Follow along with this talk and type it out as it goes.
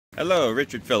Hello,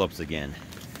 Richard Phillips again.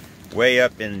 Way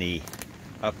up in the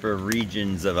upper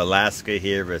regions of Alaska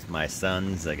here with my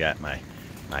sons. I got my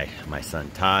son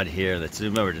Todd here. Let's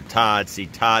zoom over to Todd. See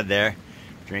Todd there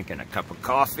drinking a cup of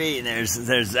coffee, and there's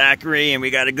Zachary, and we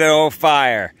got a good old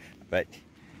fire. But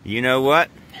you know what?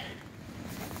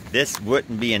 This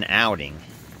wouldn't be an outing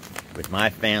with my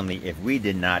family if we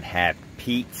did not have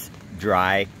Pete's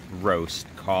Dry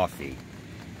Roast Coffee.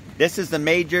 This is the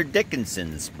Major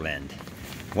Dickinson's blend.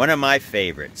 One of my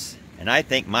favorites, and I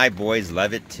think my boys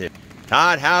love it too.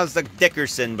 Todd, how's the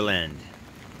Dickerson blend?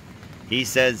 He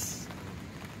says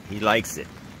he likes it.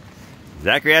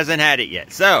 Zachary hasn't had it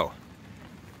yet. So,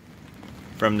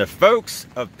 from the folks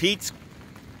of Pete's,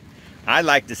 I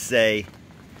like to say,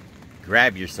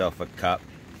 grab yourself a cup.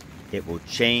 It will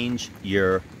change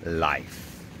your life.